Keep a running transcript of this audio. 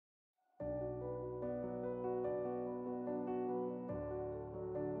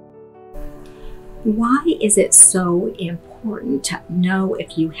Why is it so important to know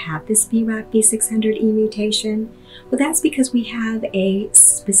if you have this BRAF-V600E mutation? Well, that's because we have a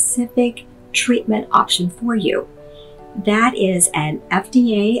specific treatment option for you. That is an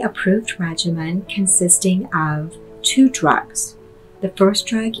FDA-approved regimen consisting of 2 drugs. The first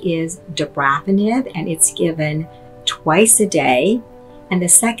drug is dabrafenib, and it's given twice a day. And the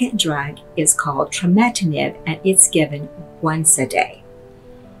second drug is called trametinib, and it's given once a day.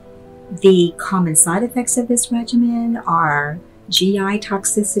 The common side effects of this regimen are GI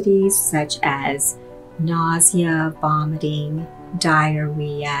toxicities such as nausea, vomiting,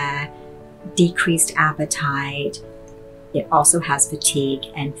 diarrhea, decreased appetite. It also has fatigue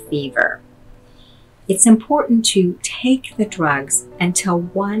and fever. It's important to take the drugs until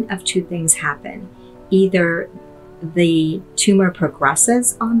one of 2 things happen. Either the tumor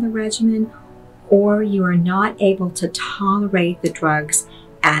progresses on the regimen, or you are not able to tolerate the drugs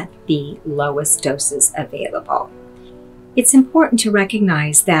at the lowest doses available. It's important to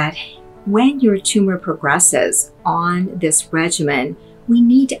recognize that when your tumor progresses on this regimen, we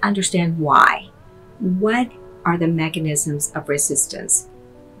need to understand why. What are the mechanisms of resistance?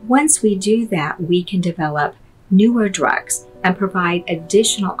 Once we do that, we can develop newer drugs and provide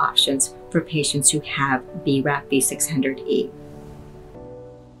additional options for patients who have BRAF-V600E.